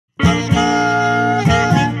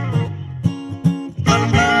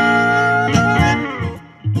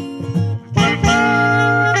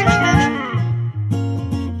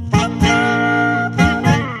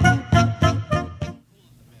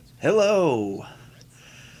Hello!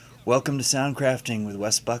 Welcome to Soundcrafting with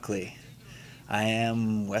Wes Buckley. I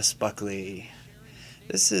am Wes Buckley.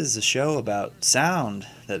 This is a show about sound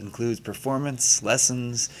that includes performance,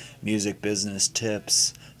 lessons, music business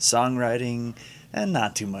tips, songwriting, and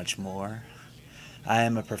not too much more. I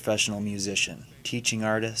am a professional musician, teaching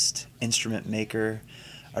artist, instrument maker,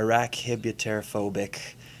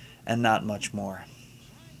 arachibutyrphobic, and not much more.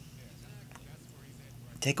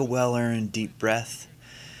 Take a well-earned deep breath.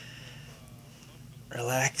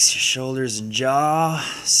 Relax your shoulders and jaw.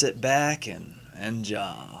 Sit back and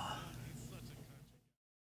jaw.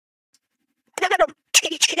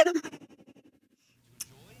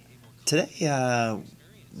 Today,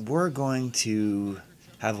 we're going to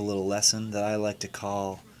have a little lesson that I like to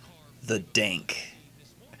call the dink.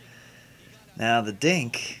 Now, the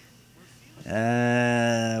dink, we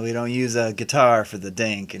don't use a guitar for the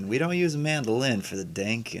dink, and we don't use a mandolin for the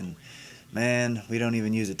dink, and man, we don't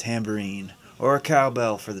even use a tambourine or a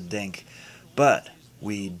cowbell for the dink, but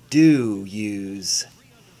we do use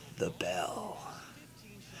the bell.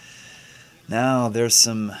 Now, there's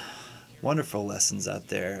some wonderful lessons out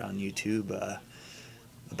there on YouTube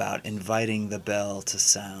about inviting the bell to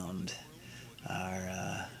sound.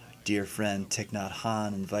 Our dear friend Thich Nhat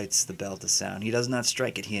Hanh invites the bell to sound. He does not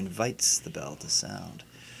strike it, he invites the bell to sound.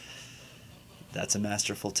 That's a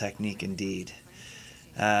masterful technique indeed.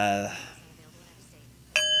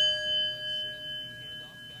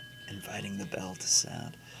 Inviting the bell to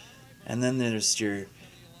sound. And then there's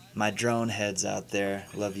my drone heads out there.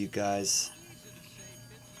 Love you guys.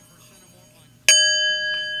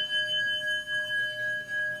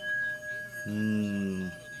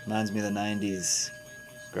 Reminds me of the 90s.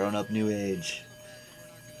 Growing up new age.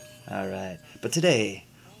 Alright. But today,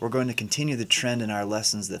 we're going to continue the trend in our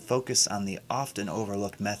lessons that focus on the often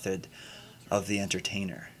overlooked method of the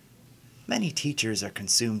entertainer. Many teachers are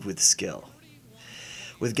consumed with skill,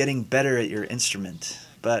 with getting better at your instrument,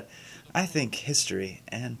 but I think history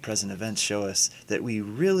and present events show us that we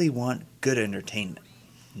really want good entertainment,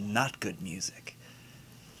 not good music.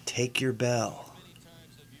 Take your bell.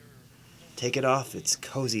 Take it off its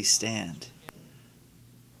cozy stand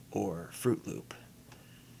or Fruit Loop.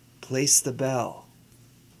 Place the bell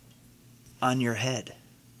on your head.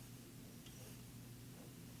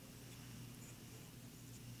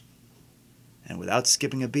 And without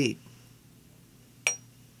skipping a beat,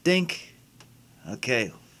 dink.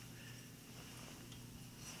 Okay.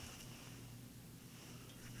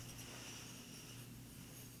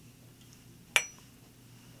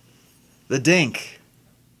 The dink.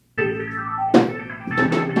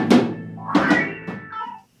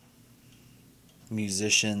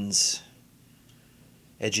 Musicians,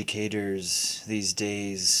 educators these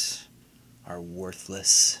days are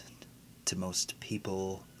worthless to most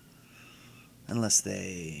people unless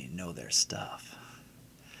they know their stuff.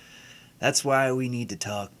 That's why we need to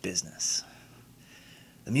talk business.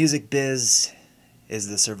 The music biz is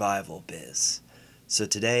the survival biz. So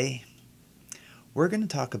today, we're going to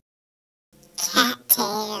talk about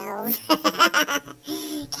cattails.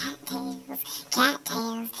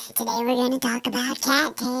 Cattails. Today we're going to talk about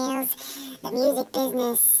cattails. The music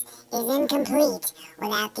business is incomplete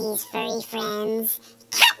without these furry friends.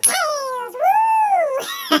 Cattails!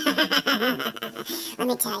 Woo! Let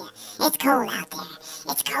me tell you, it's cold out there.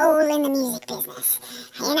 It's cold in the music business.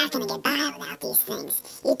 You're not going to get by without these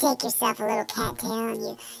things. You take yourself a little cattail and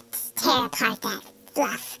you tear apart that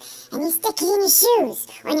fluff, and you stick it in your shoes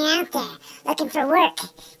when you're out there looking for work,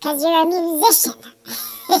 because you're a musician.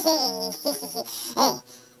 Hey,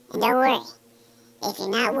 and don't worry, if you're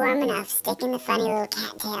not warm enough sticking the funny little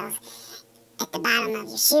cattails at the bottom of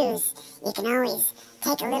your shoes, you can always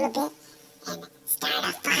take a little bit and start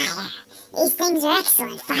a fire. These things are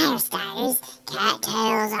excellent fire starters.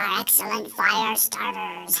 Cattails are excellent fire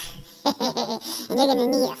starters. And you're going to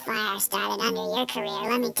need a fire started under your career,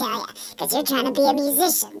 let me tell you, because you're trying to be a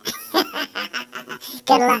musician.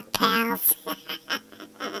 Good luck, pals.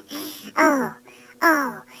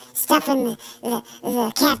 Stuffing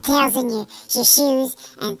the cattails in your shoes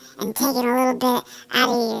and taking a little bit out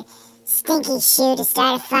of your stinky shoe to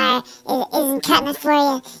start a fire isn't cutting it for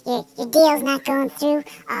you. Your deal's not going through.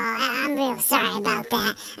 Oh, I'm real sorry about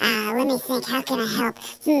that. Let me think, how can I help?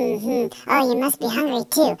 Oh, you must be hungry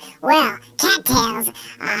too. Well, cattails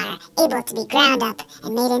are able to be ground up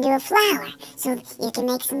and made into a flour, so you can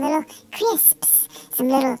make some little crisps. some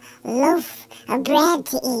little loaf of bread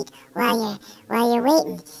to eat while you're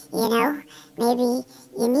waiting, you know? Maybe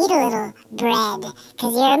you need a little bread,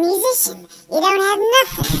 'cause you're a musician. You don't have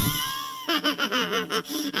nothing.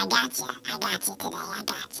 I got you today, I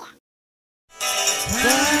got you.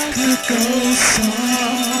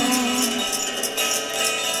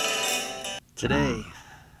 Today,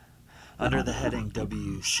 under the heading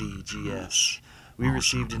WCGS, we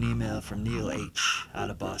received an email from Neil H. out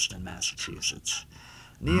of Boston, Massachusetts.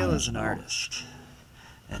 Neil is an artist,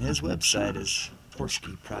 and his website is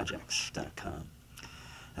horskyprojects.com.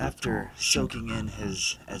 After soaking in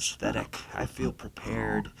his aesthetic, I feel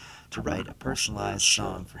prepared to write a personalized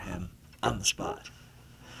song for him on the spot.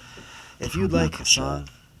 If you'd like a song,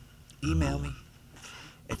 email me.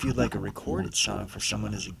 If you'd like a recorded song for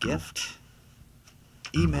someone as a gift,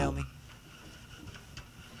 email me.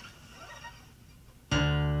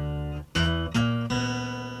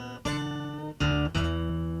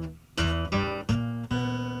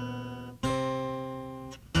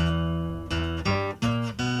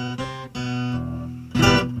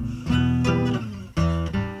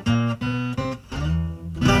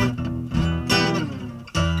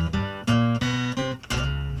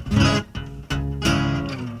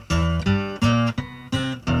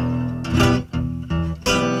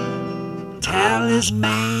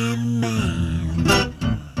 Man,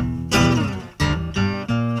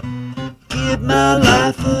 give my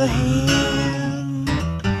life a hand,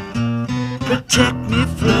 protect me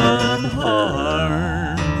from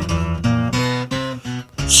harm,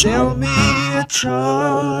 sell me a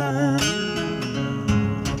charm.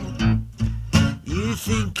 You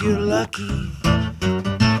think you're lucky,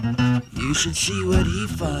 you should see what he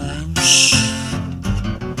finds.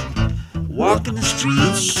 Walking the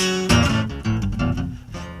streets,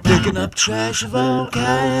 picking up trash of all kinds.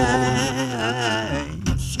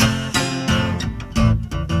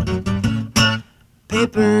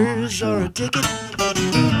 Papers or a ticket,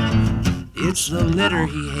 it's the litter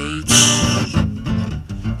he hates.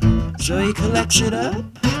 So he collects it up,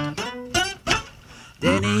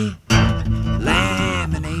 then he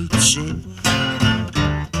laminates it.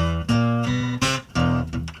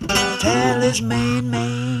 Talisman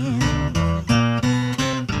man,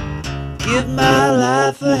 give my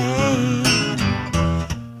life a hand,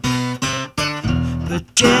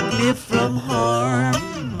 protect me from harm,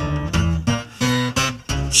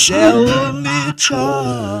 sell me a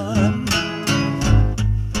charm.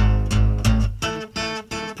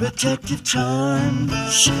 Protective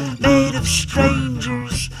charms made of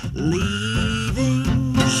strangers'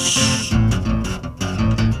 leavings,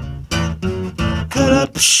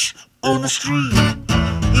 cut-ups on the street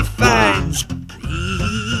he finds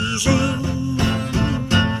pleasing.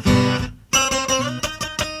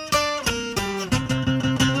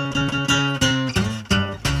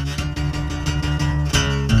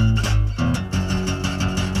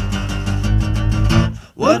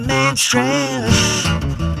 One man's trash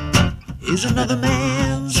is another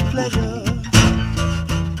man's pleasure.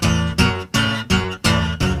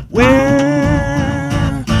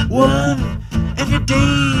 Where one and your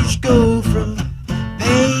days go from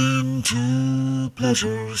pain to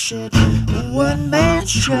pleasure, said one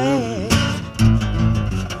man's trash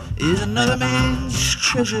is another man's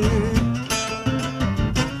treasure.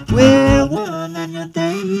 Where one and your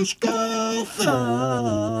days go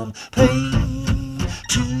from pain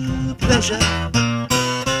to pleasure.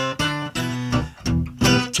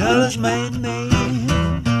 Talisman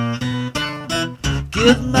man,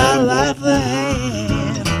 give my life a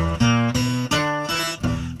hand,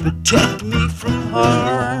 protect me from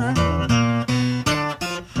harm,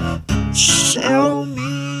 sell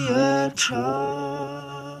me a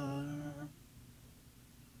charm.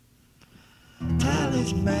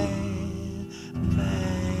 Talisman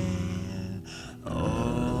man,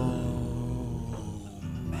 oh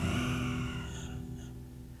man.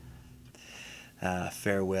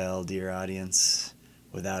 Farewell, dear audience.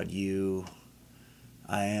 Without you,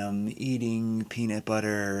 I am eating peanut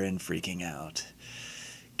butter and freaking out.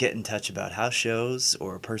 Get in touch about house shows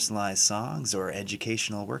or personalized songs or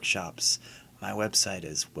educational workshops. My website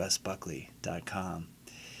is wesbuckley.com.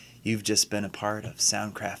 You've just been a part of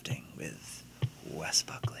Soundcrafting with Wes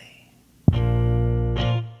Buckley.